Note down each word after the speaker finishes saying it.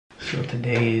So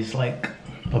today is like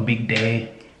a big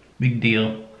day, big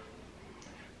deal.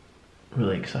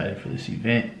 Really excited for this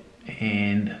event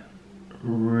and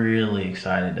really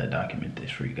excited to document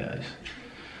this for you guys.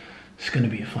 It's gonna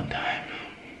be a fun time.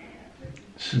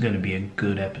 This is gonna be a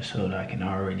good episode, I can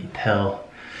already tell.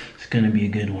 It's gonna be a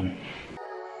good one.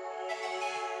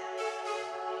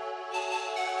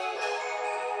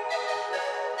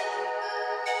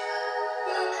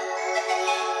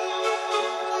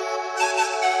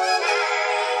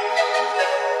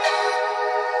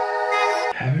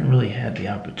 I haven't really had the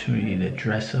opportunity to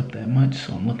dress up that much,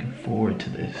 so I'm looking forward to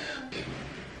this.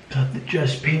 Got the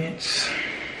dress pants.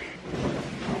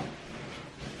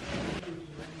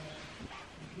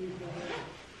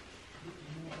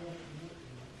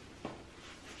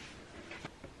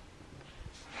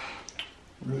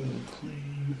 Real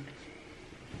clean.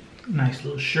 Nice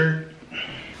little shirt.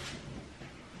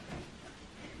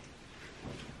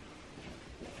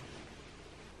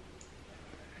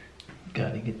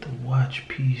 Gotta get the watch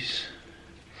piece,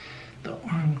 the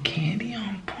arm candy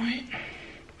on point.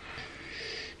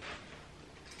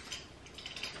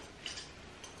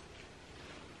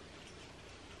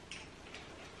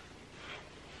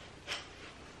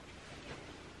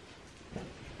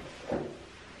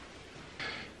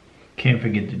 Can't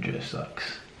forget the dress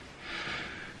socks.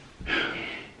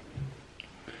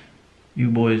 You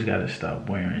boys gotta stop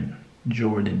wearing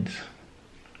Jordans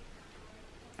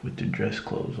with the dress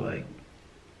clothes. Like,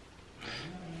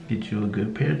 get you a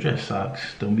good pair of dress socks.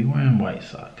 Don't be wearing white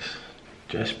socks.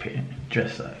 Dress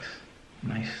socks.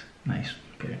 Nice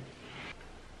pair.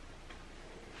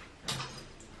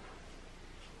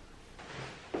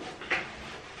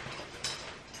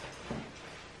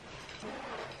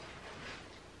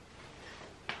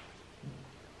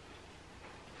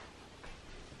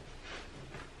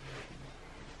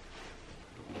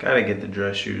 Gotta get the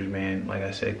dress shoes, man. Like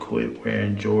I said, quit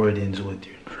wearing Jordans with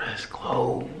your dress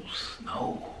clothes.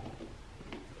 No.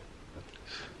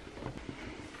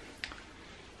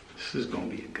 This is gonna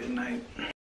be a good night.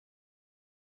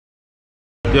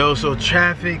 Yo, so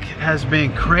traffic has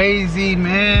been crazy,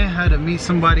 man. Had to meet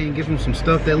somebody and give them some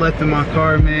stuff they left in my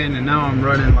car, man. And now I'm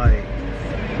running like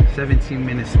 17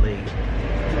 minutes late.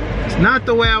 It's not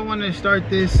the way I wanted to start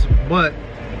this, but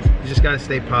you just gotta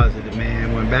stay positive,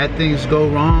 man. When bad things go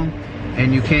wrong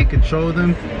and you can't control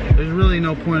them, there's really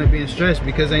no point of being stressed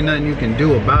because ain't nothing you can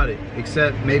do about it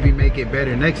except maybe make it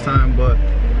better next time. But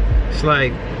it's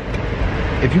like,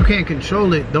 if you can't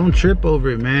control it, don't trip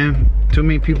over it, man. Too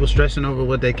many people stressing over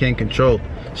what they can't control.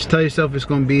 Just tell yourself it's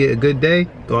gonna be a good day.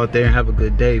 Go out there and have a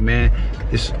good day, man.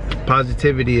 This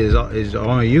positivity is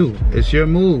on you. It's your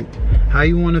mood, how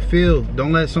you wanna feel.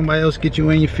 Don't let somebody else get you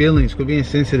in your feelings. Quit being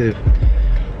sensitive.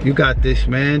 You got this,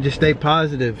 man. Just stay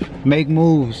positive. Make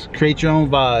moves. Create your own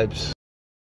vibes.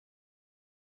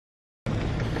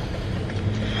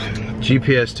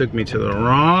 GPS took me to the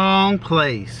wrong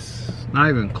place. Not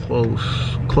even close.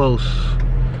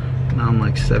 Now I'm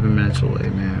like 7 minutes away,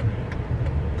 man.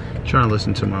 I'm trying to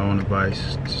listen to my own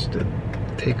advice. Just to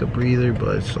take a breather,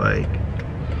 but it's like,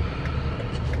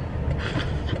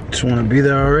 just want to be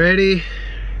there already.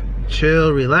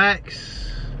 Chill, relax.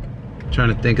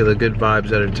 Trying to think of the good vibes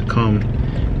that are to come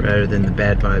rather than the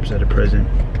bad vibes that are present.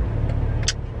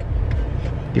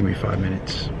 Give me 5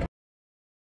 minutes.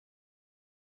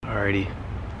 Alrighty.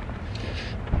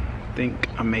 I think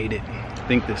I made it. I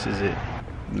think this is it.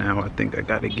 Now I think I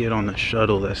gotta get on the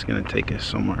shuttle that's gonna take us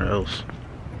somewhere else.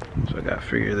 So I gotta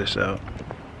figure this out.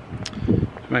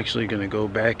 I'm actually gonna go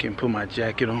back and put my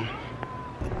jacket on.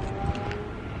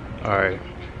 Alright.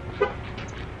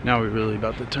 Now we're really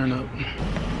about to turn up.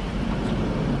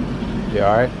 You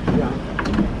alright? Yeah.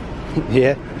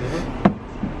 Yeah?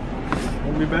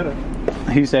 Won't be better.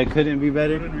 He said couldn't be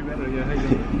better? Couldn't be better, yeah. How you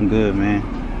doing? I'm good, man.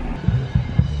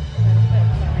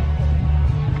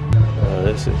 Oh,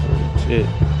 this is legit.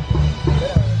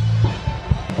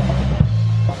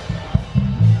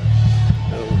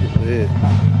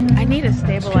 I need a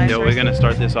stabilizer. Yo, we're gonna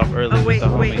start this off early with the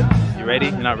homie. Wait. You ready?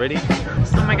 You're not ready?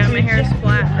 Oh my god, my hair is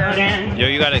flat though. Yo,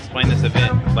 you gotta explain this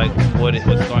event, like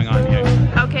what's going on here.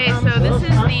 Okay, so this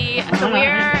is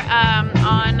we're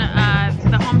on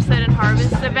the Homestead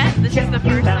Harvest event. This is the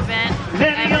first event.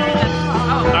 And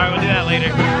Alright, we'll do that later.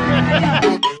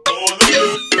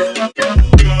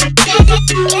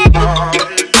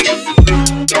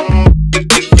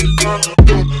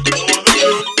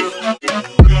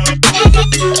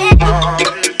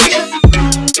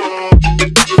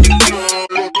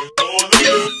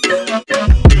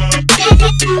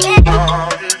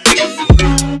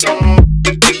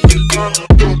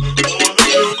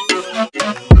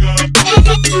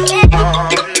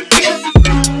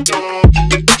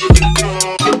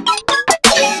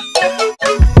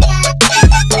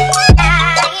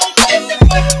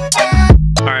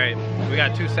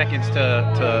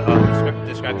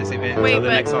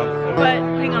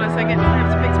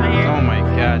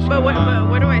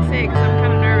 I say? Because I'm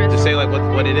kind of nervous. Just say like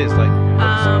what it is, like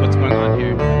what's going on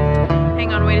here.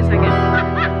 Hang on, wait a second. I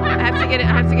have to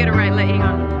get it right. Like, hang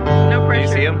on. No pressure.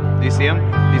 Do you see him? Do you see him?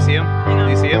 Do you see him? Hang on.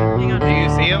 Do you see him? Hang on. Do you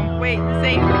see him? Wait,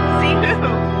 see who?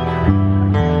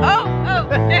 Oh,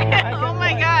 oh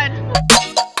my God.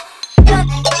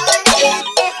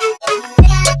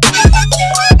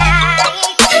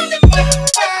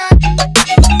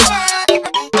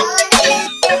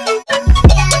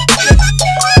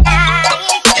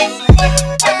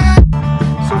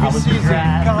 So this is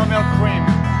caramel cream,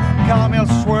 caramel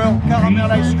swirl,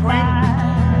 caramel ice cream,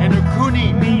 and a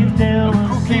Greene, a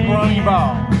cookie brownie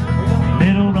bar.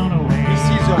 This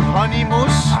is a honey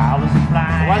mousse,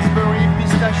 raspberry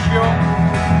pistachio,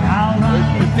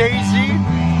 a daisy,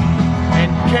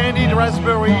 and candied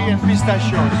raspberry and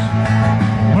pistachios.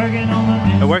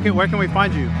 Where can we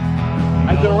find you?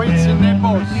 At the Ritz in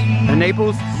Naples. In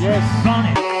Naples? Yes.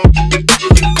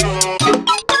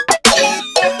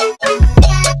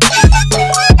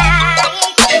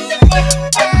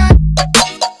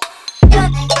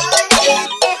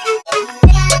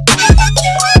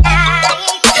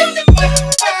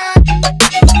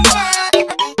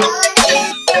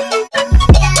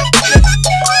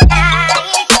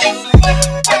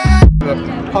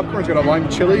 Popcorn's got a lime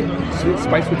chili, sweet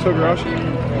spice with togarashi.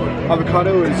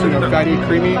 Avocado is, fatty,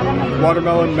 creamy.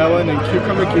 Watermelon, melon, and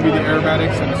cucumber give you the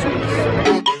aromatics and the sweetness.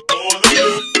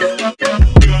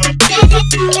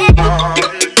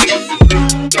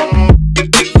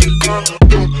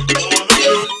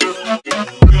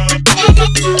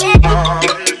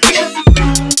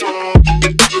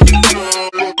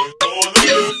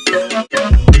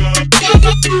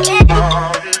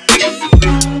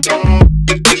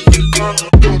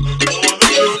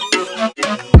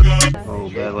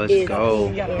 Let's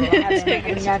go.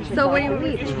 So what do you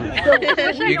mean?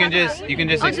 You can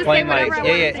just explain like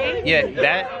yeah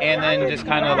that, and then just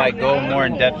kind of like go more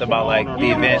in depth about like the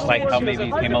event, like how maybe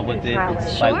you came up with it,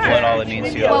 like what all it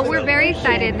means to you. Well, we're very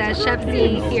excited that Chef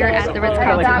Z here at the Ritz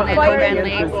Carlton in Grande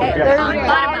Lakes thought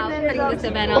about putting this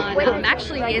event on.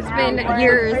 Actually, it's been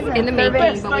years in the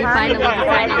making, but we finally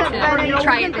decided to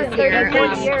try it this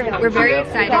year. We're very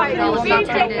excited with all of the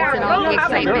attendance and all of the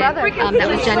excitement that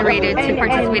was generated to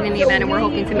participate in the event, and we're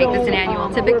hoping to make this an annual.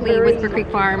 Typically, Whisper Creek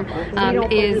Farm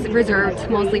is reserved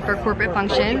mostly for corporate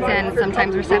functions and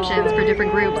sometimes receptions for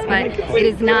different groups, but it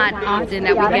is not often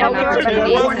that we get an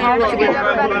opportunity to put together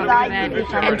a event,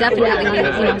 and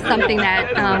definitely something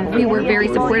that we were very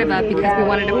supportive of because we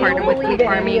wanted to partner with Creek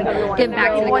Farming, give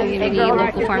back to the community,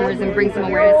 local farmers, and bring some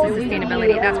awareness to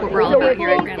sustainability. That's what we're all about here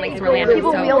at Grande Lakes, Orlando.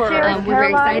 So we're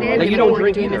very excited. We look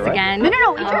forward to doing this again, and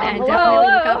definitely look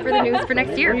out for the news for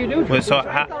next year. So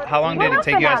how long did it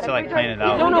take you guys to like plan it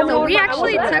out? So we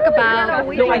actually took about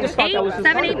 8 months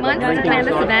to plan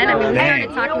this event. I mean, we started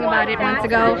talking about it months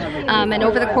ago, and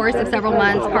over the course of several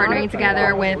months, partnering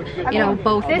together with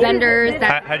both vendors.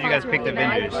 How did you guys pick the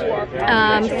vendors?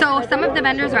 So some of the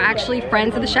vendors are actually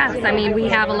friends of the chefs. I mean, we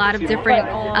have a lot of different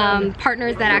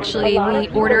partners that actually we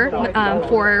order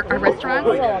for our restaurants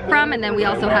from, and then we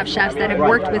also have chefs that have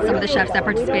worked with some of the chefs that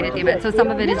participated at the event. So some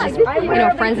of it is just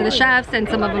friends of the chefs, and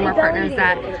some of them are partners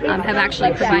that have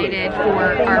actually provided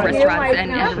for our restaurants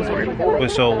and the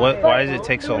resort. So why does it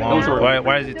take so long?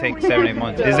 Why does it take 7-8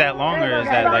 months? Is that long, or is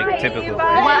that like typical?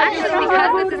 Well, actually,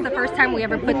 because this is the first time we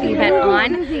ever put the event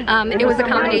on, it was a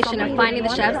combination of finding the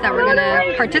chefs that were going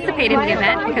to participate in the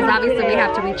event, because obviously we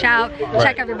have to reach out,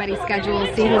 check everybody's schedule,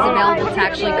 see who's available to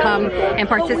actually come and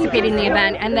participate in the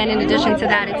event, and then in addition to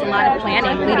that, it's a lot of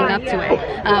planning leading up to it.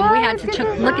 We had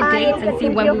to look at dates and see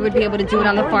when we would be able to do it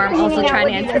on the farm, also trying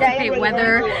to anticipate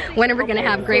weather, when are we going to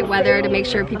have great weather to make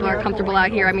sure people are comfortable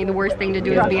out here. I mean, the worst thing to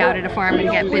do is be out at a farm and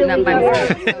get bitten up by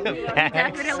mosquitoes. So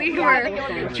definitely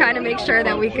we're trying to make sure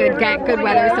that we could get good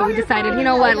weather, so we decided, you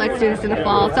know what, let's do this in the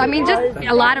fall. So I mean, just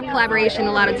a lot of collaboration,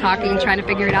 a lot of talking, trying to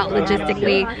figure it out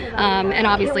logistically, and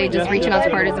obviously just reaching out to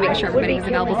partners to make sure everybody is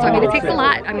available. So I mean, it takes a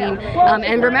lot. I mean,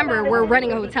 and remember, we're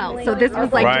running a hotel, so this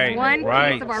was like just one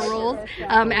piece of our roles.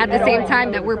 At the same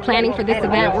time that we're planning for this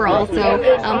event, we're also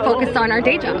focused on our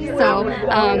day jobs. So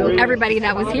everybody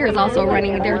that was here is also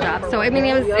running their job. So I mean,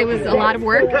 it was a lot of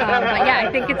work, but yeah,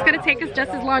 I think it's going to take us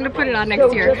just as long to put it on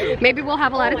next year. Maybe we'll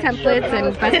have a lot of templates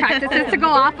and best practices to go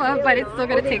off of, but it's still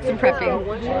going to take some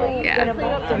prepping. Yeah.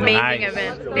 Amazing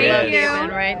event. Thank you.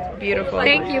 Right? Beautiful.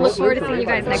 Thank you. Look forward to seeing you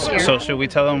guys next year. So should we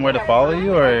tell them where to follow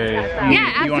you, or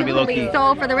Yeah, you want to be low key?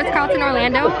 So for the Ritz Carlton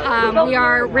Orlando, we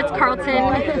are Ritz Carlton.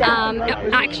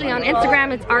 Actually on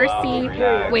Instagram it's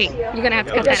RC. Wait, you're gonna have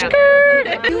to cut that out.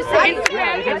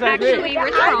 Instagram is actually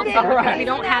Ritz Carlton because we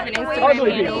don't have an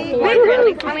Instagram handle for Grande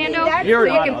Lakes Orlando, so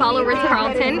you can follow Ritz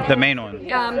Carlton. The main one.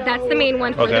 That's the main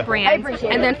one for the brand,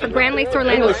 and then for Grande Lakes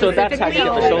Orlando specifically,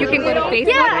 you can go to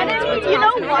Facebook and it's Ritz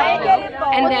Carlton Orlando,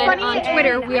 and then on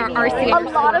Twitter we are RC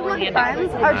Orlando.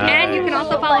 And you can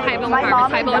also follow Highball and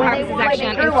Harvest. Highball and Harvest is actually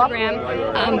on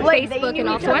Instagram, Facebook, and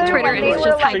also on Twitter, and it's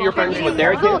just Highball and Harvest. With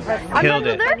their kids? Killed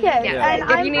it.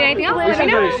 Yeah. If you need anything else, let me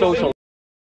know. Social.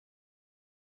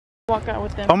 Walk out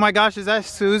with them. Oh my gosh, is that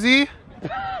Susie?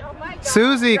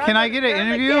 Susie, can I get an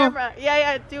interview?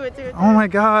 Yeah, do it. Oh my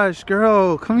gosh,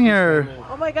 girl, come here.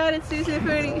 Oh my god, it's Susie the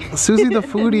foodie. Susie the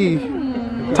foodie.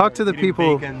 Talk to the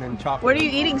people. What are you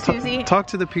eating, Susie? Talk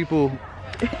to the people.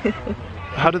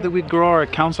 How did we grow our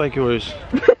accounts like yours?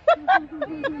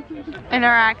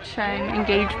 Interaction,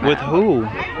 engagement. With who?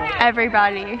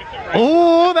 Everybody.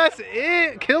 Oh, that's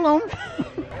it. Kill them.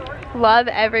 Love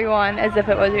everyone as if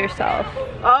it was yourself.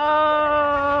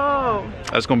 Oh.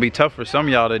 That's gonna be tough for some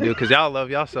of y'all to do because y'all love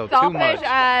yourself too much. Selfish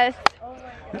ass.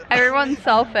 Everyone's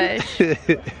selfish.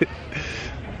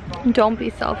 Don't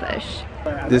be selfish.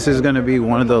 This is gonna be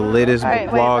one of the latest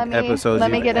vlog episodes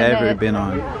you've ever been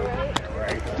on.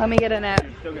 Let me get in it.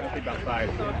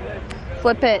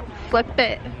 Flip it. Flip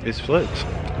it. It's flipped.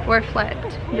 We're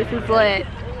flipped. This is lit.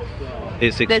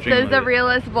 It's extremely This is the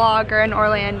realest vlogger in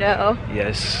Orlando.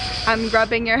 Yes. I'm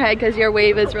rubbing your head because your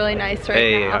wave is really nice right now.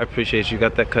 Hey, I appreciate you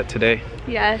got that cut today.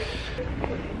 Yes.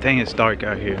 Dang, it's dark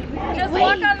out here. Just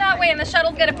walk on that way and the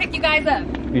shuttle's gonna pick you guys up.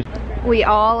 We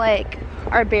all like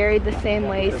are buried the same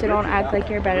way, so don't act like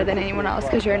you're better than anyone else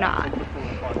because you're not.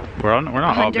 We're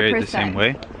not all buried the 100%. same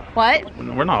way. What?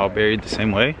 We're not all buried the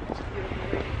same way.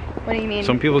 What do you mean?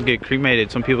 Some people get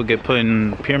cremated, some people get put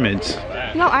in pyramids.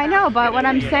 No, I know, but what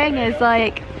I'm saying is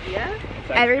like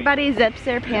everybody zips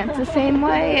their pants the same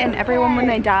way, and everyone when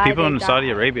they die. People in Saudi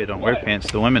Arabia don't wear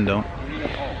pants, the women don't.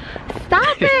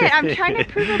 Stop it! I'm trying to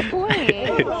prove a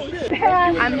point.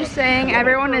 I'm just saying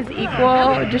everyone is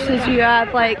equal, just as you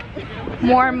have like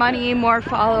more money, more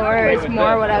followers,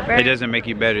 more whatever. It doesn't make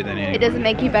you better than anyone. It doesn't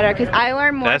make you better because I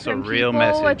learn more from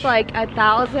people with like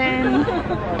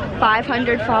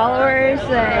 1,500 followers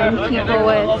than people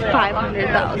with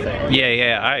 500,000.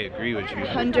 Yeah, I agree with you.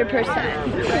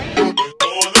 100%.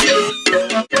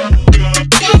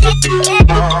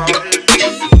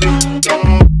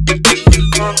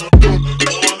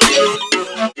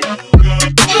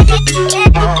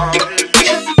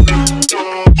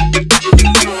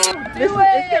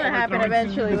 It's gonna happen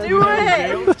eventually. Do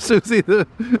it! Susie the...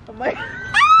 Oh my...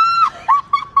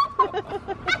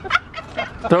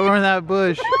 Throw her in that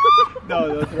bush.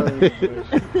 No, that's not in the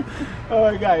bush.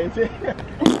 Oh my god, it's it.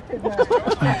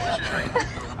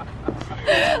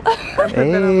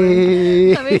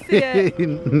 Hey. Let me see it.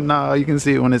 No, you can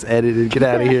see it when it's edited. Get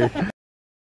out of here.